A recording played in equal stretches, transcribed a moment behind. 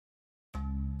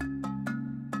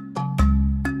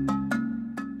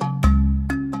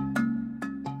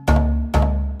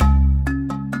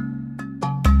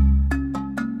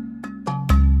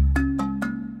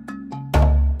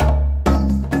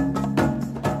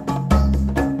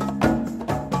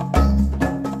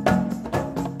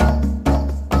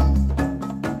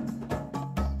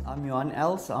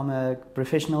details, I'm a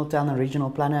professional town and regional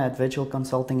planner at Virtual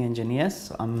Consulting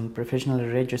Engineers. I'm professionally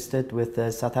registered with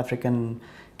the South African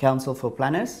Council for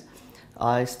Planners.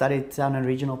 I studied town and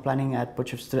regional planning at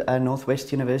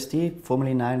Northwest University,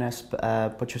 formerly known as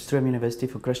Potchefstroom University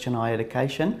for Christian Higher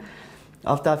Education.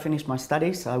 After I finished my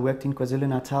studies, I worked in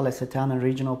KwaZulu-Natal as a town and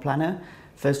regional planner,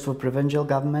 first for provincial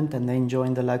government and then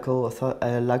joined the local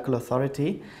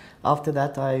authority. After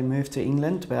that, I moved to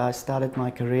England, where I started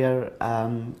my career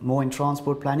more in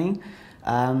transport planning.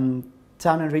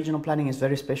 Town and regional planning is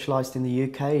very specialised in the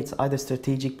UK. It's either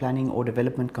strategic planning or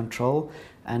development control,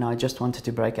 and I just wanted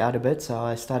to break out a bit, so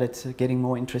I started getting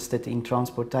more interested in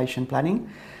transportation planning.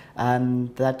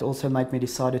 And that also made me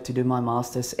decide to do my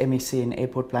Master's MEC in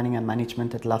Airport Planning and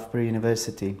Management at Loughborough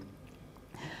University.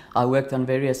 I worked on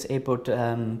various airport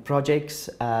projects,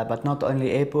 but not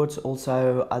only airports,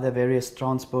 also other various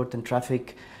transport and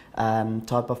traffic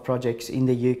type of projects in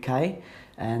the UK.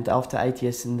 And after 8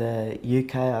 years in the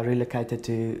UK, I relocated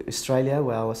to Australia,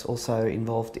 where I was also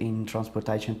involved in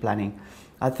transportation planning.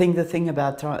 I think the thing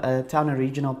about town and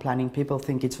regional planning, people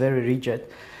think it's very rigid,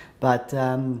 but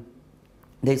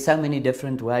there's so many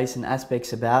different ways and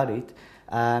aspects about it.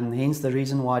 Hence the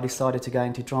reason why I decided to go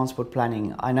into transport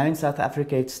planning. I know in South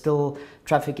Africa it's still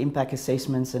traffic impact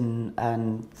assessments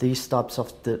and these types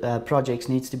of projects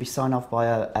needs to be signed off by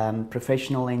a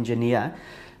professional engineer.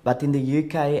 But in the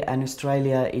UK and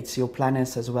Australia, it's your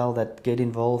planners as well that get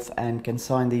involved and can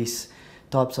sign these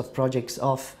types of projects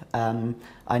off.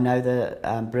 I know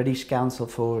the British Council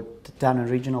for Town and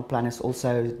Regional Planners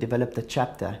also developed a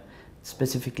chapter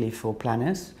specifically for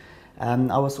planners.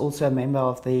 I was also a member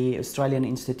of the Australian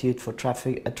Institute for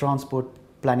Transport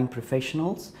Planning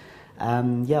Professionals.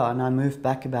 And I moved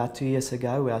back about 2 years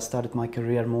ago, where I started my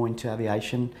career more into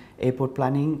aviation, airport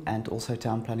planning and also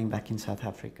town planning back in South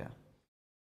Africa.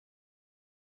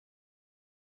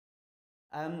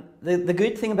 The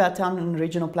good thing about town and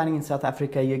regional planning in South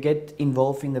Africa, you get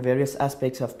involved in the various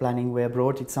aspects of planning, where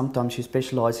abroad it's sometimes you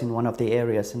specialise in one of the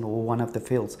areas or one of the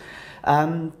fields.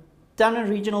 Town and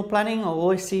regional planning, I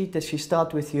always see it as you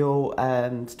start with your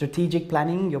strategic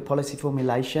planning, your policy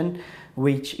formulation,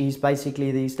 which is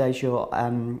basically these days your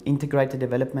integrated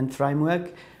development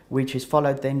framework, which is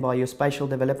followed then by your spatial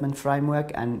development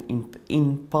framework, and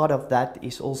in part of that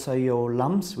is also your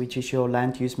LUMS, which is your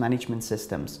land use management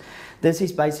systems. This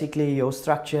is basically your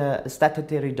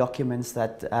statutory documents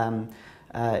that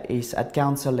is at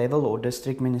council level or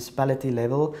district municipality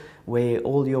level, where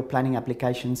all your planning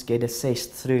applications get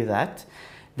assessed through that.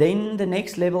 Then the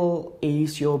next level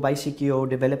is your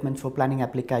development for planning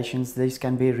applications. This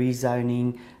can be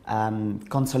rezoning,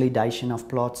 consolidation of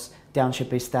plots,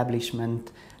 township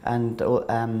establishment, and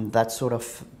that sort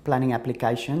of planning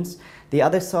applications. The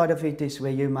other side of it is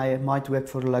where you might work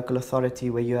for a local authority,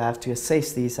 where you have to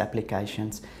assess these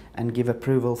applications and give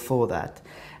approval for that.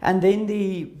 And then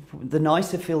the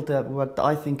nicer filter, what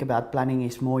I think about planning,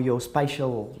 is more your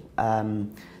spatial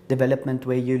development,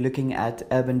 where you're looking at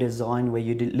urban design, where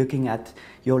you're looking at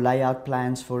your layout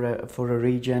plans for a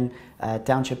region,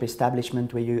 township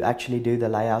establishment, where you actually do the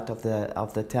layout of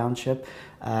the township.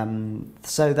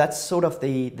 So that's sort of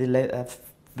the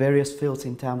various fields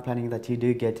in town planning that you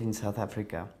do get in South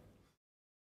Africa.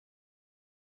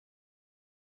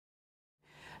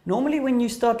 Normally when you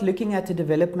start looking at a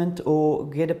development or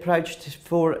get approached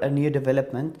for a new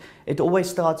development, it always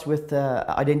starts with the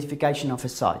identification of a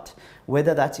site.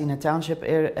 Whether that's in a township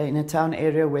area, in a town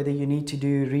area, whether you need to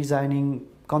do rezoning,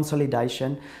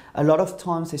 consolidation. A lot of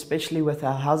times, especially with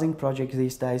our housing projects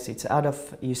these days,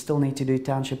 you still need to do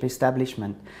township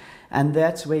establishment. And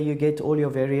that's where you get all your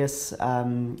various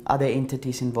other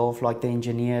entities involved, like the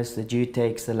engineers, the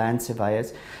geotechs, the land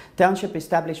surveyors. Township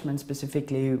establishment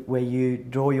specifically, where you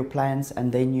draw your plans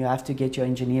and then you have to get your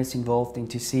engineers involved in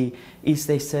to see, is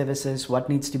there services, what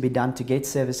needs to be done to get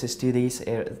services to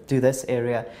this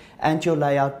area, and your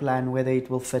layout plan, whether it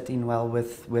will fit in well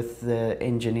with the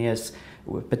engineers,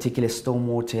 with particular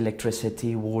stormwater,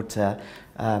 electricity, water,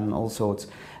 all sorts.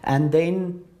 And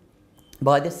then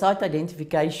by the site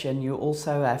identification, you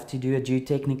also have to do a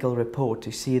geotechnical report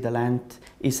to see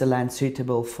is the land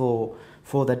suitable for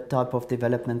the type of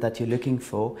development that you're looking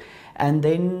for. And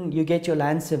then you get your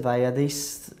land surveyor.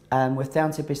 With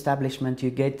township establishment, you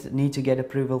need to get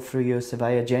approval through your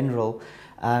surveyor general.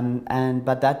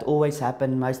 But that always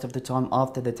happens most of the time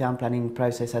after the town planning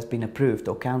process has been approved,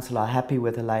 or council are happy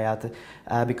with the layout,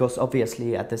 because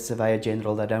obviously at the surveyor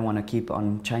general they don't want to keep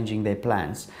on changing their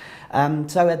plans.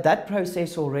 So at that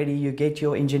process already you get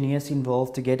your engineers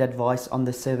involved to get advice on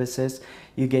the services,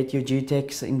 you get your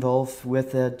geotechs involved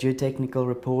with the geotechnical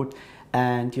report,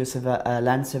 and your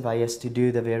land surveyors to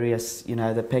do the various,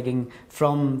 the pegging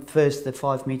from first the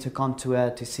 5-meter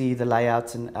contour to see the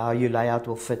layouts and how your layout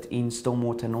will fit in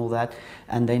stormwater and all that,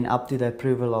 and then up to the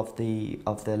approval of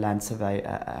the land survey,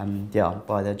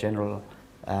 by the general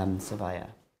surveyor.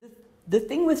 The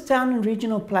thing with town and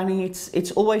regional planning,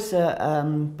 it's always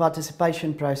a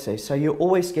participation process. So you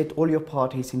always get all your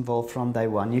parties involved from day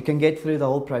one. You can get through the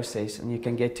whole process and you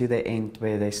can get to the end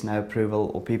where there's no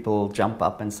approval or people jump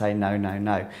up and say no, no,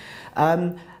 no.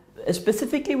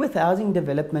 Specifically with housing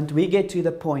development, we get to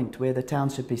the point where the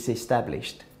township is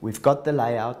established. We've got the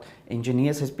layout,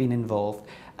 engineers has been involved.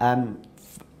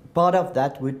 Part of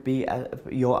that would be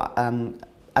your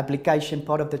application.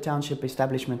 Part of the township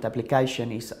establishment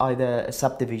application is either a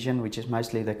subdivision, which is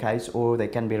mostly the case, or there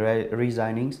can be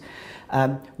rezonings.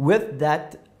 With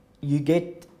that, you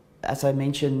get, as I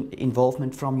mentioned,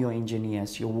 involvement from your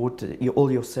engineers, your water, all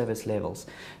your service levels.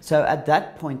 So at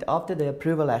that point, after the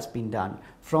approval has been done,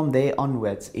 from there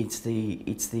onwards, it's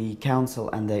the council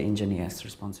and the engineers'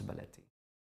 responsibility.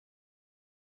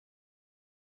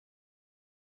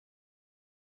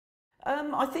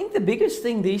 I think the biggest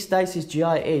thing these days is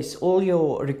GIS. All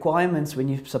your requirements when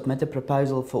you submit a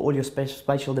proposal for all your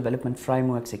spatial development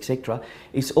frameworks, etc.,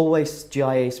 is always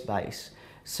GIS based.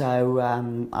 So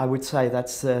I would say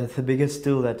that's the biggest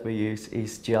tool that we use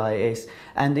is GIS.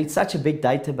 And it's such a big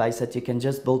database that you can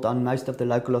just build on. Most of the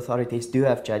local authorities do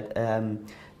have GIS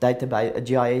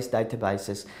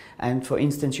databases, and for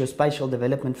instance your spatial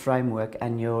development framework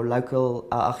and your local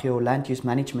your land use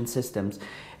management systems,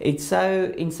 it's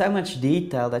in so much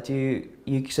detail that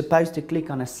you're supposed to click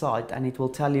on a site and it will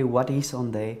tell you what is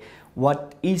on there,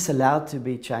 what is allowed to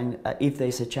be changed if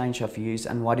there's a change of use,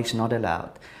 and what is not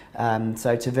allowed.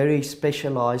 So it's a very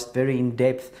specialized, very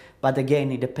in-depth, but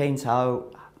again it depends how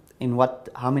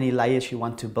many layers you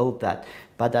want to build that,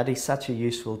 but that is such a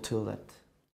useful tool.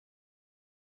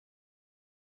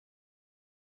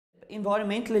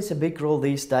 Environmental is a big role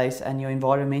these days, and your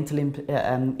environmental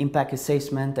impact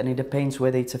assessment, and it depends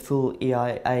whether it's a full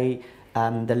EIA,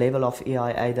 the level of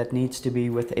EIA that needs to be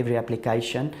with every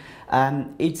application.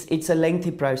 It's a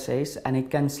lengthy process and it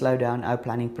can slow down our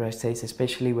planning process,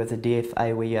 especially with the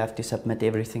DFA where you have to submit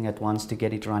everything at once to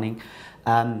get it running.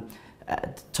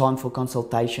 Time for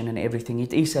consultation and everything,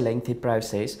 it is a lengthy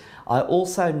process. I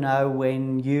also know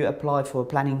when you apply for a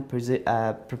planning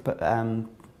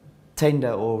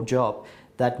tender or job,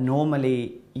 that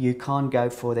normally you can't go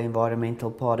for the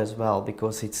environmental part as well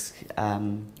because it's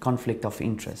conflict of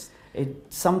interest. It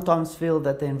sometimes feel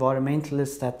that the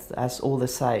environmentalist that has all the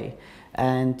say,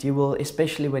 and you will,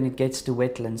 especially when it gets to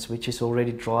wetlands, which is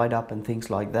already dried up and things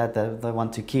like that, they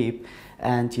want to keep,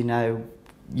 and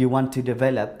you want to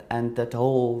develop, and that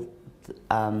whole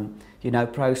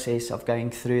process of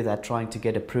going through that, trying to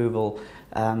get approval,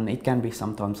 it can be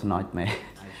sometimes a nightmare.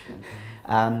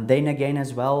 Then again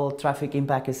as well, traffic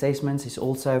impact assessments is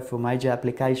also for major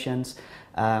applications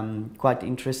quite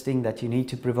interesting that you need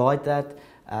to provide that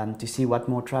to see what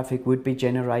more traffic would be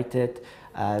generated.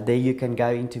 There you can go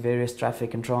into various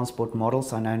traffic and transport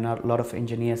models. I know not a lot of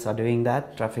engineers are doing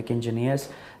that, traffic engineers.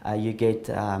 You get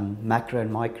macro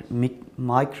and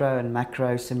micro and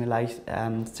macro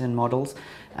simulation models,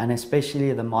 and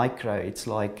especially the micro, it's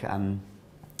like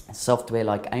software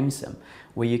like AIMSIM,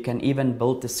 where you can even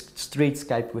build the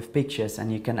streetscape with pictures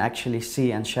and you can actually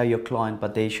see and show your client,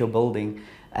 but there's your building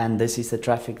and this is the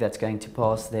traffic that's going to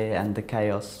pass there, and the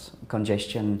chaos,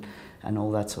 congestion and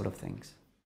all that sort of things.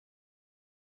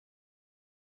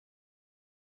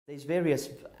 There's various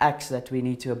acts that we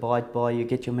need to abide by. You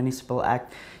get your Municipal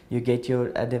Act, you get your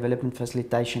Development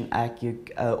Facilitation Act, your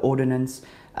Ordinance.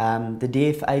 The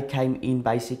DFA came in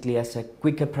basically as a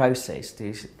quicker process,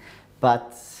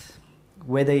 but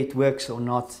whether it works or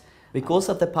not, because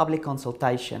of the public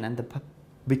consultation and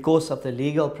because of the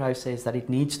legal process that it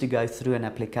needs to go through an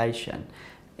application,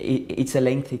 it's a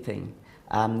lengthy thing.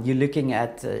 You're looking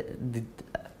at,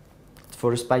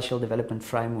 for a spatial development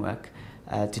framework,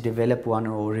 to develop one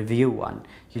or review one,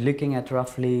 you're looking at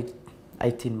roughly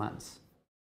 18 months.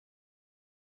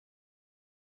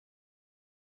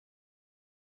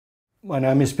 My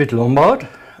name is Piet Lombard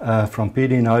from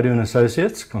PD Naidoo &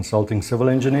 Associates, consulting civil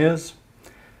engineers,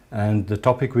 and the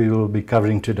topic we will be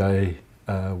covering today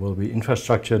will be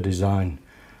infrastructure design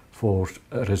for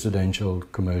residential,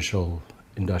 commercial,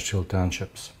 industrial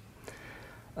townships.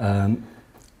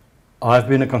 I've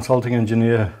been a consulting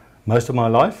engineer most of my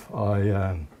life.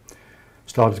 I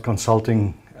started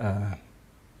consulting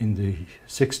in the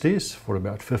 60s. For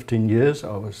about 15 years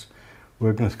I was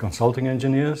working with consulting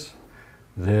engineers.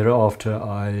 Thereafter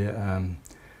I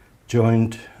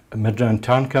joined Midrand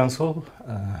Town Council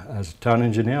as a town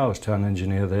engineer. I was town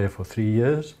engineer there for 3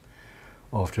 years,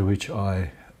 after which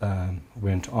I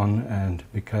went on and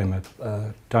became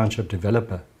a township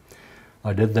developer.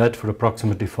 I did that for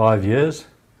approximately 5 years,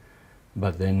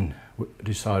 but then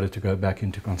decided to go back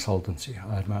into consultancy.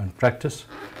 I had my own practice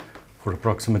for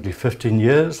approximately 15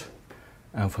 years,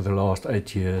 and for the last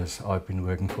 8 years I've been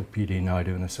working for PD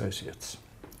Naidu and Associates.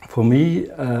 For me,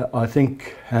 I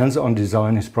think hands-on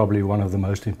design is probably one of the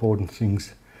most important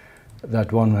things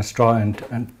that one must try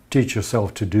and teach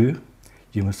yourself to do.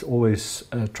 You must always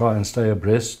try and stay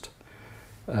abreast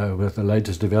with the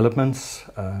latest developments.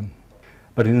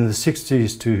 But in the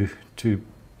 60s, to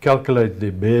calculate the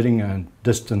bearing and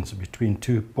distance between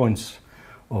 2 points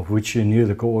of which you knew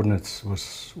the coordinates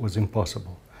was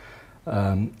impossible.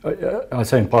 I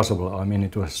say impossible, I mean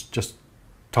it was just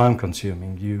time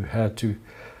consuming. You had to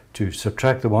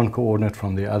subtract the one coordinate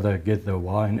from the other, get the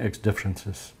y and x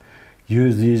differences,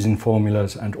 use these in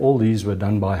formulas, and all these were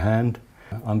done by hand.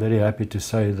 I'm very happy to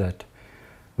say that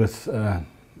with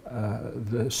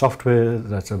the software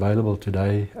that's available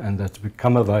today and that's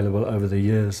become available over the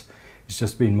years, it's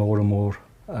just been more and more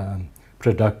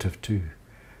productive to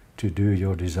do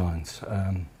your designs.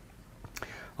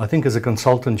 I think as a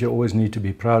consultant you always need to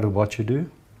be proud of what you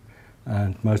do,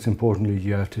 and most importantly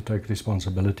you have to take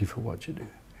responsibility for what you do.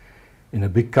 In a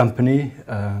big company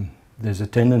there's a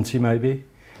tendency maybe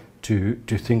to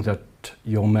think that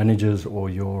your managers or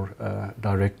your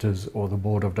directors or the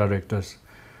board of directors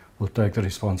will take the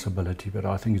responsibility, but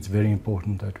I think it's very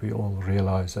important that we all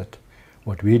realize that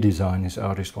what we design is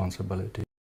our responsibility.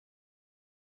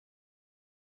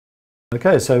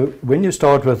 Okay, so when you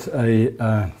start with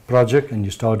a project and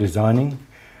you start designing,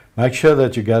 make sure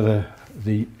that you gather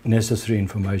the necessary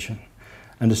information.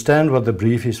 Understand what the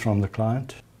brief is from the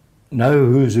client. Know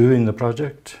who's who in the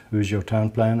project, who's your town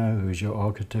planner, who's your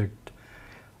architect.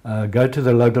 Go to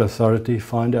the local authority,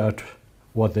 find out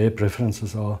what their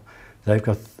preferences are. They've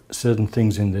got certain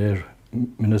things in their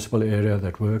municipal area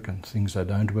that work and things that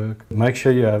don't work. Make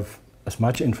sure you have as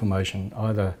much information,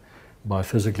 either by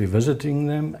physically visiting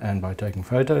them and by taking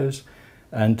photos,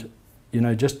 and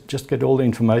just get all the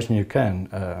information you can.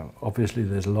 Obviously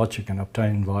there's a lot you can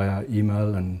obtain via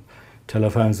email and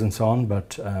telephones and so on,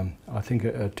 but I think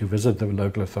to visit the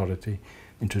local authority,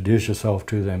 introduce yourself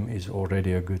to them is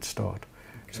already a good start.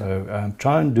 Okay. So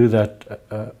try and do that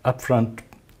up front.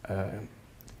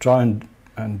 Try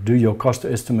and do your cost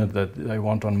estimate that they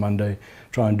want on Monday.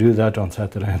 Try and do that on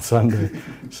Saturday and Sunday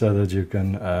so that you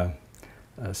can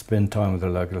spend time with the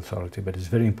local authority, but it's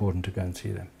very important to go and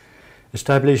see them.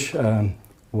 Establish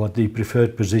what the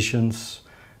preferred positions,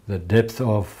 the depth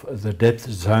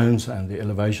zones and the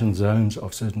elevation zones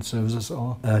of certain services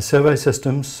are. Survey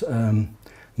systems,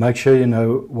 make sure you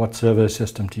know what survey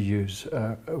system to use.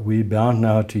 We're bound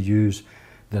now to use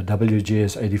the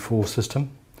WGS 84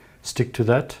 system. Stick to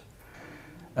that,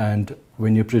 and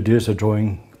when you produce a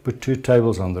drawing, put 2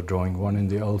 tables on the drawing, one in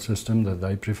the old system that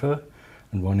they prefer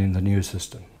and one in the new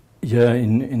system. Here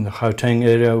in the Gauteng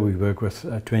area we work with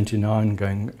 29,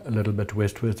 going a little bit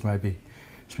westwards, maybe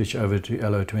switch over to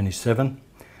LO 27,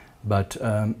 but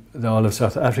the whole of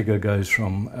South Africa goes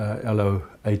from LO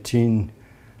 18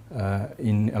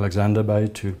 in Alexander Bay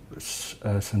to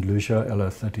St. Lucia,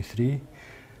 LO 33,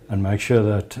 and make sure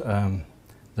that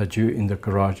you're in the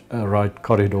right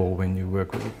corridor when you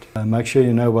work with it. Make sure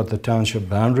you know what the township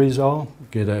boundaries are.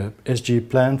 Get a SG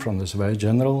plan from the Surveyor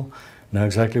General. Know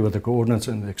exactly what the coordinates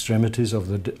and the extremities of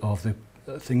the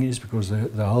thing is, because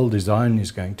the whole design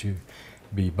is going to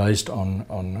be based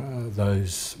on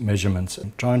those measurements.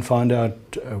 And try and find out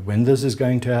when this is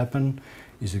going to happen.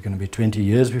 Is it going to be 20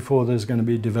 years before there's going to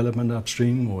be development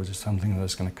upstream, or is it something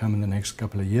that's going to come in the next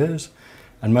couple of years?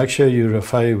 And make sure you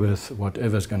refer with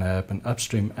whatever's going to happen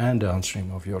upstream and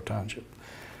downstream of your township.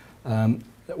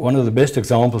 One of the best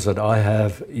examples that I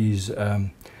have is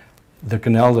the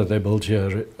canal that they built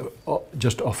here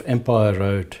just off Empire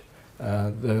Road.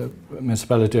 The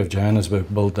municipality of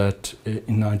Johannesburg built that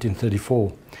in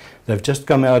 1934. They've just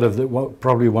come out of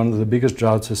probably one of the biggest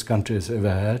droughts this country has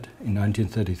ever had in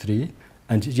 1933,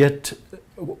 and yet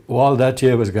while that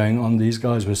year was going on, these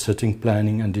guys were sitting,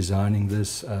 planning and designing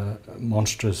this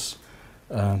monstrous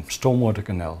stormwater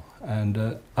canal, and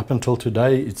up until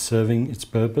today it's serving its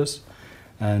purpose,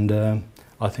 and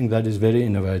I think that is very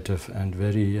innovative and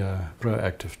very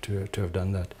proactive to have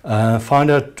done that. Find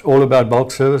out all about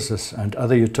bulk services and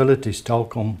other utilities,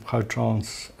 Telkom,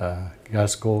 Gautrans,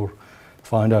 Gascor.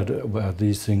 Find out about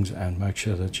these things and make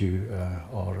sure that you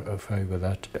are okay with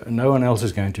that. No one else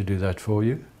is going to do that for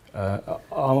you.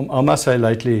 I must say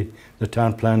lately the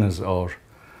town planners are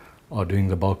are doing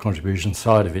the bulk contribution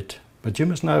side of it. But you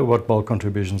must know what bulk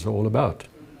contributions are all about.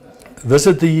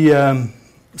 Visit the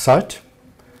site.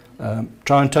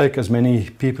 Try and take as many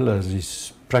people as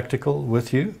is practical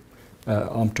with you.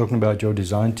 I'm talking about your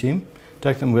design team.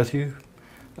 Take them with you.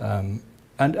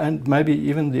 And maybe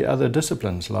even the other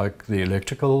disciplines like the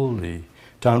electrical, the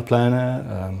town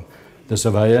planner, the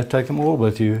surveyor, take them all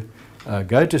with you.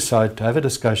 Go to site, have a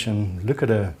discussion, look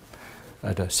at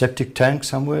a septic tank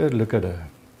somewhere, look at a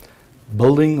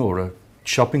building or a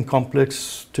shopping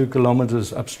complex 2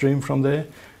 kilometers upstream from there,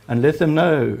 and let them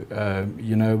know,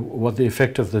 what the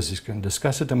effect of this is. You can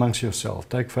discuss it amongst yourself,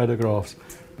 take photographs,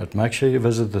 but make sure you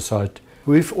visit the site.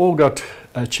 We've all got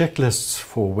checklists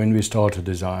for when we start a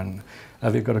design.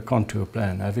 Have you got a contour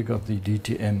plan? Have you got the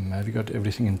DTM? Have you got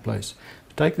everything in place?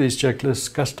 Take these checklists,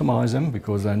 customize them,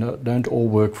 because they don't all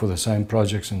work for the same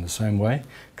projects in the same way.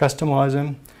 Customize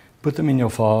them, put them in your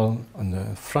file, on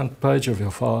the front page of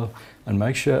your file, and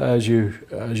make sure as you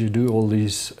do all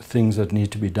these things that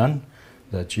need to be done,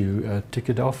 that you tick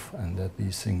it off and that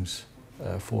these things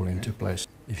fall into place.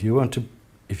 If you want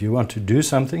to do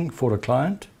something for a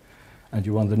client, and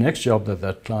you want the next job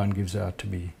that client gives out to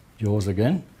be yours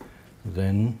again,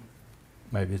 then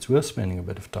maybe it's worth spending a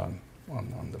bit of time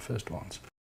on the first ones.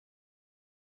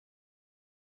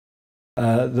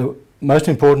 The most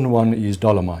important one is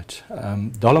dolomite.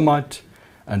 Dolomite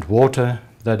and water,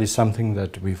 that is something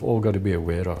that we've all got to be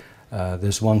aware of.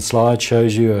 This one slide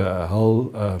shows you a whole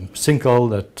sinkhole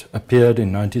that appeared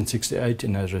in 1968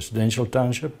 in a residential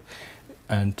township,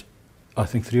 and I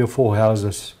think 3 or 4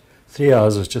 houses, 3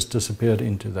 houses just disappeared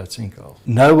into that sinkhole.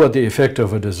 Know what the effect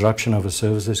of a disruption of a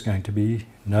service is going to be,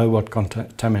 know what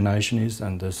contamination is,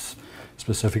 and this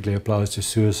specifically applies to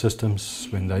sewer systems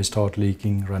when they start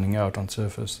leaking, running out on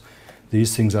surface.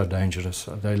 These things are dangerous,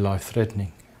 they're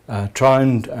life-threatening. Try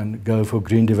and go for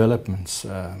green developments.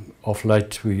 Of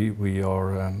late we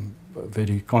are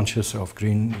very conscious of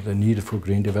the need for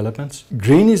green developments.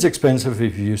 Green is expensive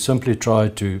if you simply try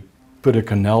to put a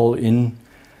canal in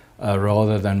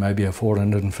rather than maybe a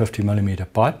 450 millimeter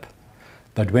pipe.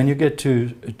 But when you get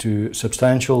to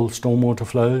substantial stormwater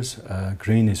flows,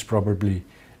 green is probably,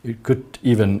 it could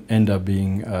even end up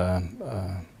being,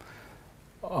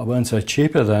 I won't say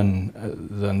cheaper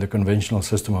than the conventional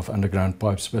system of underground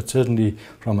pipes, but certainly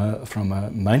from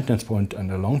a maintenance point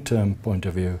and a long-term point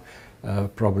of view,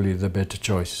 probably the better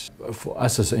choice. For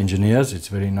us as engineers, it's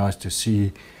very nice to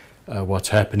see what's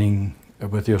happening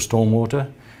with your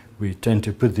stormwater. We tend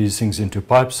to put these things into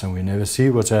pipes and we never see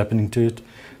what's happening to it.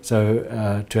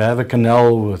 So to have a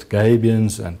canal with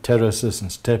gabions and terraces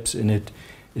and steps in it,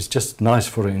 it's just nice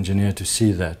for an engineer to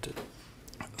see that.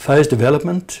 Phase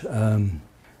development,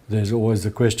 there's always the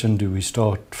question, do we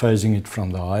start phasing it from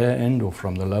the higher end or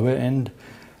from the lower end?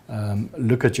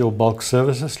 Look at your bulk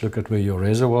services, look at where your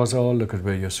reservoirs are, look at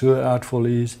where your sewer outfall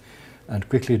is, and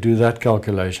quickly do that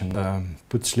calculation.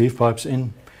 Put sleeve pipes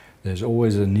in. There's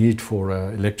always a need for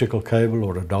an electrical cable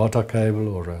or a data cable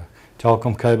or a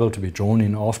telecom cable to be drawn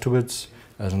in afterwards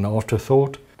as an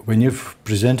afterthought. When you've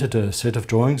presented a set of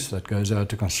drawings that goes out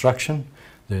to construction,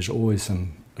 there's always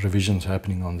some revisions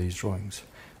happening on these drawings.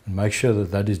 And make sure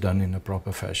that that is done in a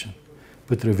proper fashion.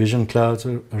 Put revision clouds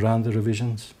around the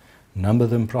revisions, number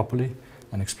them properly,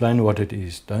 and explain what it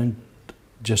is. Don't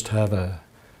just have a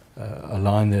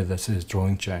line there that says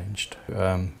drawing changed.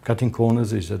 Cutting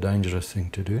corners is a dangerous thing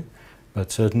to do,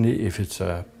 but certainly if it's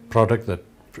a product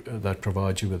that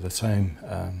provides you with the same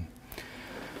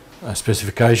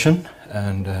specification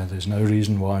and there's no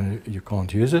reason why you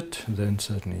can't use it, then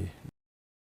certainly.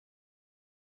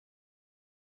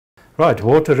 Right,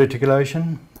 water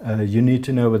reticulation. You need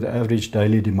to know what the average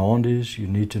daily demand is. You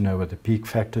need to know what the peak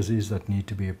factors is that need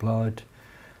to be applied.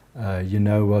 You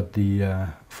know what the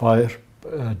fire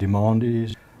demand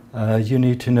is. You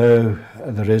need to know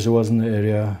the reservoirs in the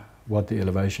area, what the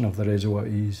elevation of the reservoir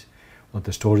is, what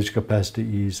the storage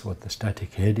capacity is, what the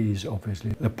static head is,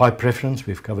 obviously. The pipe preference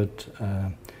we've covered.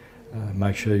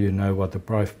 Make sure you know what the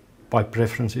pipe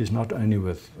preference is, not only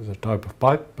with the type of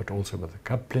pipe, but also with the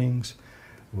couplings,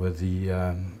 with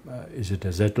the, is it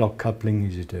a Z-lock coupling,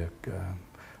 is it a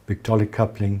Victolic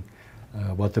coupling,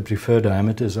 what the preferred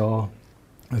diameters are.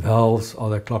 Valves, are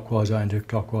they clockwise or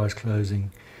anti-clockwise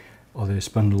closing? Are there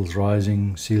spindles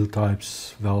rising, seal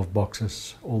types, valve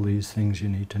boxes? All these things you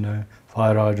need to know.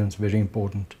 Fire hydrants, very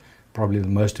important, probably the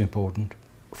most important.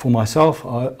 For myself,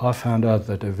 I found out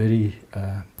that a very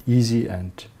easy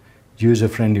and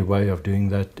user-friendly way of doing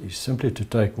that is simply to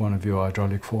take one of your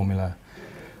hydraulic formula,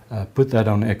 put that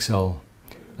on Excel,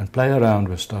 and play around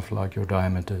with stuff like your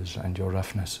diameters and your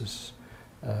roughnesses.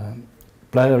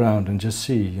 Play around and just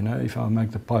see, you know, if I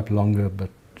make the pipe longer but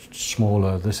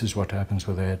smaller, this is what happens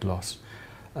with the head loss.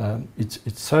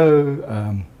 It's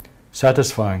so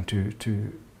satisfying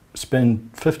to spend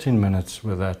 15 minutes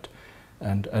with that,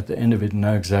 and at the end of it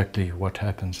know exactly what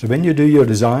happens. So when you do your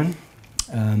design,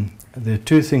 there are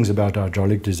two things about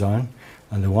hydraulic design,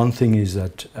 and the one thing is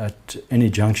that at any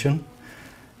junction,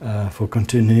 for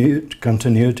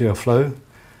continuity of flow,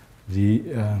 the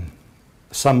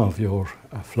sum of your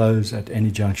flows at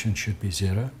any junction should be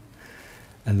 0.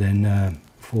 And then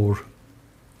for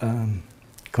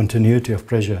continuity of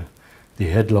pressure, the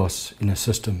head loss in a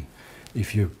system,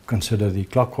 if you consider the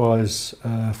clockwise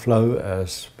flow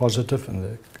as positive and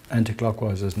the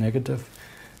anti-clockwise as negative,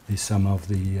 the sum of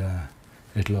the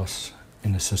head loss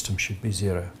in a system should be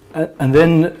 0. And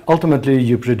then ultimately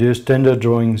you produce tender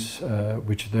drawings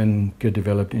which then get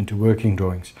developed into working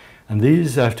drawings. And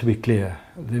these have to be clear.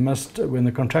 They must, when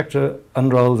the contractor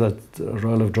unrolls that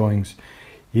roll of drawings,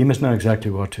 he must know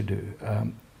exactly what to do.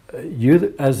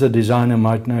 You as a designer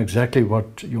might know exactly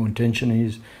what your intention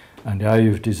is and how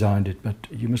you've designed it, but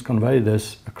you must convey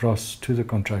this across to the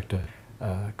contractor.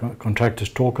 Contractors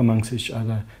talk amongst each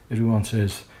other. Everyone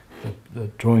says that the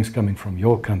drawings coming from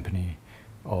your company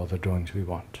are the drawings we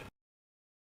want.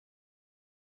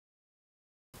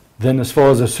 Then as far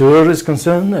as the sewer is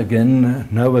concerned, again,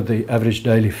 know what the average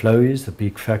daily flow is, the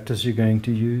peak factors you're going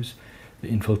to use, the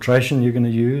infiltration you're going to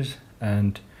use,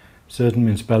 and certain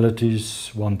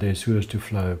municipalities want their sewers to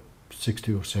flow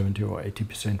 60 or 70 or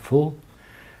 80% full.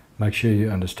 Make sure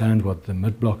you understand what the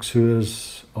mid-block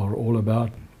sewers are all about.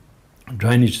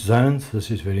 Drainage zones, this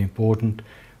is very important.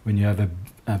 When you have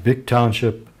a big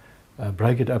township,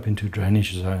 break it up into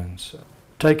drainage zones.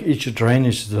 Take each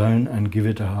drainage zone and give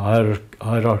it a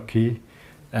hierarchy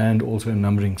and also a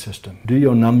numbering system. Do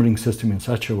your numbering system in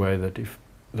such a way that if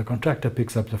the contractor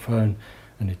picks up the phone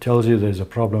and he tells you there's a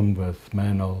problem with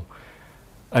manhole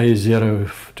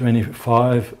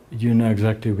A025, you know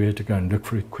exactly where to go and look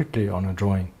for it quickly on a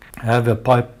drawing. Have a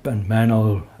pipe and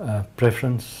manhole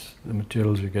preference, the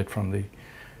materials you get from the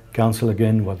council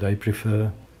again, what they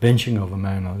prefer. Benching of a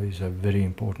manhole is a very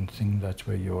important thing. That's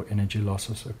where your energy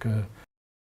losses occur.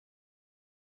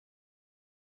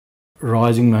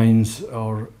 Rising mains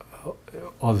are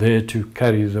there to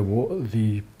carry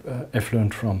the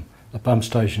effluent from a pump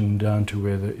station down to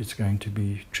where it's going to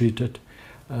be treated.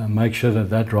 Make sure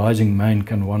that that rising main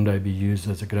can one day be used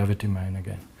as a gravity main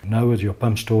again. Know what your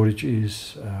pump storage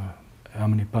is, how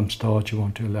many pump starts you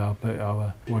want to allow per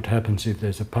hour, what happens if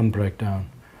there's a pump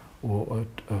breakdown or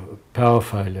a power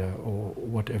failure or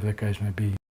whatever the case may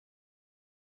be.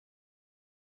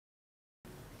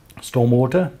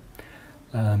 Stormwater.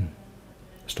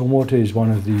 Stormwater is one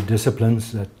of the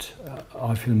disciplines that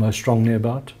I feel most strongly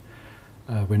about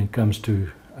when it comes to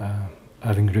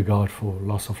having regard for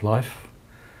loss of life,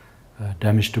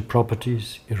 damage to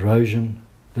properties, erosion.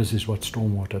 This is what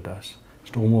stormwater does.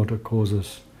 Stormwater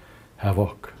causes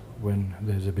havoc when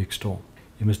there's a big storm.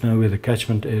 You must know where the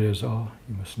catchment areas are.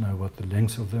 You must know what the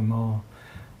lengths of them are.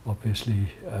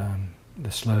 Obviously,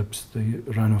 the slopes, the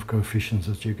runoff coefficients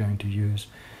that you're going to use,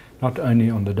 not only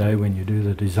on the day when you do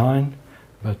the design,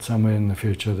 but somewhere in the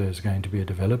future there's going to be a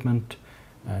development,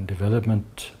 and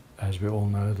development, as we all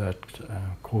know, that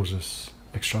causes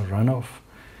extra runoff,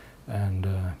 and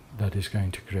that is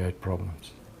going to create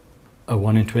problems. A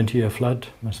 1 in 20 year flood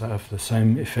must have the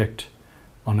same effect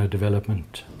on a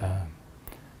development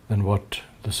than what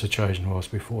the situation was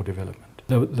before development.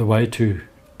 The way to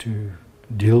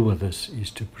deal with this is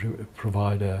to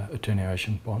provide a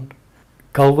attenuation pond.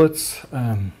 Culverts.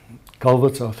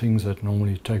 Culverts are things that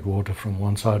normally take water from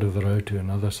one side of the road to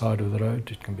another side of the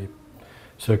road. It can be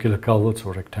circular culverts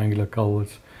or rectangular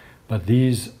culverts, but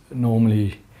these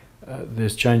normally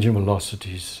there's changing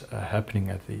velocities happening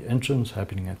at the entrance,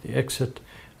 happening at the exit,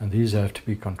 and these have to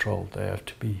be controlled. They have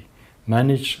to be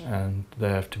managed, and they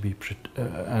have to be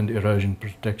and erosion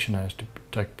protection has to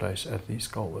take place at these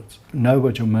culverts. Know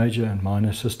what your major and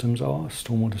minor systems are,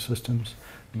 stormwater systems.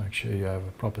 Make sure you have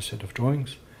a proper set of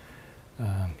drawings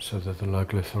so that the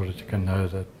local authority can know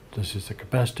that this is the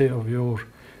capacity of your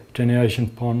attenuation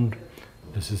pond,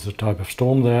 this is the type of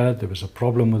storm they had, there was a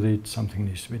problem with it, something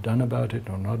needs to be done about it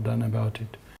or not done about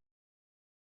it.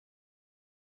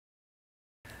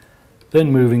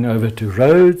 Then moving over to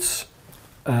roads.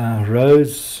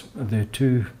 Roads, there are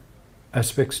two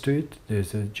aspects to it.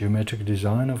 There's the geometric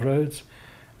design of roads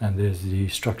and there's the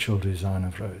structural design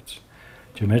of roads.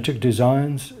 Geometric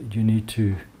designs, you need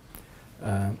to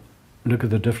look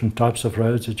at the different types of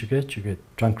roads that you get. You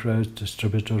get trunk roads,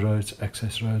 distributor roads,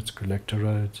 access roads, collector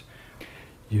roads.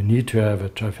 You need to have a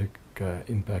traffic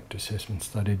impact assessment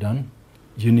study done.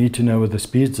 You need to know what the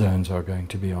speed zones are going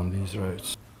to be on these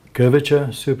roads.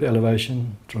 Curvature, super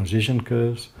elevation, transition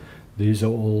curves, these are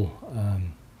all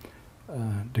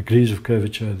degrees of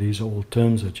curvature. These are all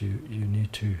terms that you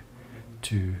need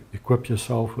to equip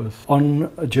yourself with.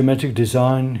 On geometric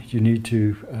design, you need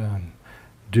to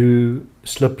do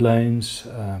slip lanes,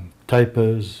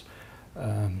 tapers,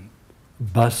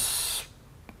 bus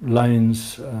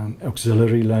lanes,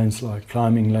 auxiliary lanes like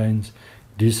climbing lanes,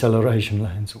 deceleration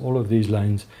lanes. All of these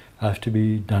lanes have to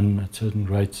be done at certain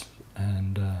rates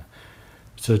and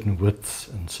certain widths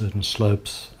and certain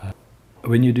slopes.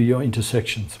 When you do your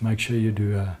intersections, make sure you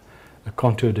do a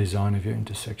contour design of your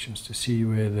intersections to see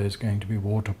where there's going to be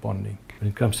water ponding. When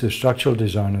it comes to the structural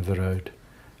design of the road,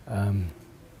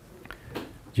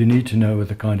 you need to know what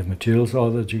the kind of materials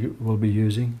are that you will be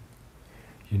using.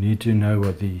 You need to know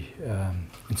what the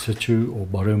in situ or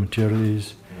borrow material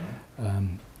is.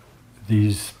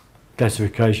 These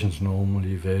classifications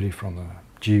normally vary from a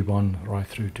G1 right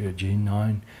through to a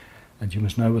G9, and you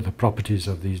must know what the properties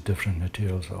of these different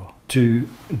materials are. To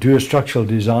do a structural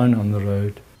design on the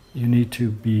road, you need to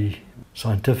be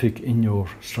scientific in your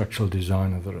structural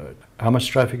design of the road. How much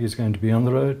traffic is going to be on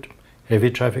the road? Heavy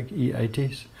traffic,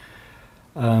 E80s.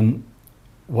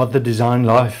 What the design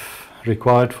life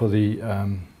required for the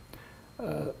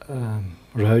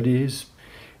road is,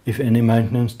 if any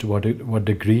maintenance, to what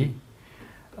degree,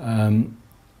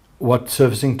 what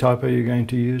surfacing type are you going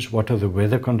to use, what are the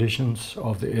weather conditions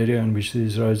of the area in which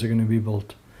these roads are going to be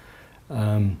built.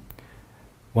 One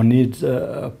needs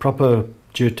a proper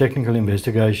geotechnical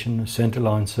investigation, a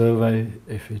centerline survey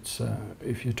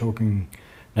if you're talking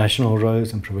national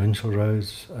roads and provincial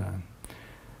roads.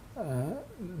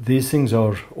 These things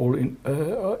are all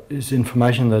is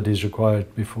information that is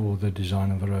required before the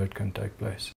design of the road can take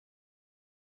place.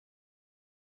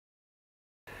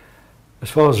 As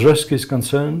far as risk is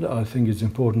concerned, I think it's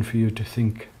important for you to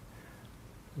think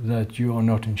that you are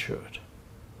not insured.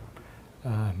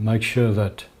 Make sure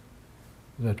that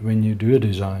when you do a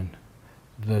design,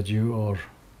 that you are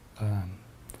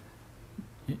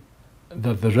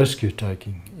that the risk you're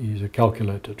taking is a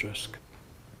calculated risk.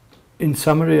 In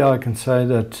summary, I can say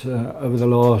that over the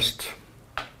last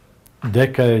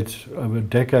decades,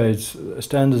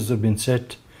 standards have been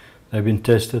set, they've been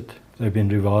tested, they've been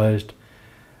revised,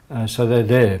 so they're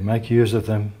there. Make use of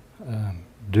them.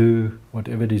 Do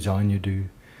whatever design you do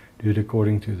it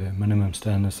according to the minimum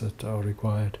standards that are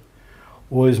required.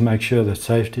 Always make sure that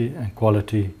safety and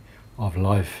quality of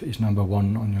life is number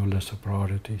one on your list of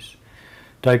priorities.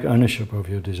 Take ownership of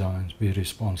your designs, be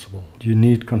responsible. You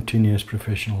need continuous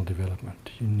professional development.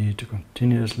 You need to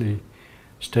continuously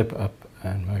step up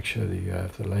and make sure that you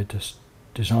have the latest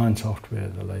design software,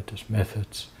 the latest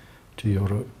methods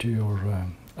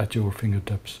at your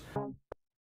fingertips.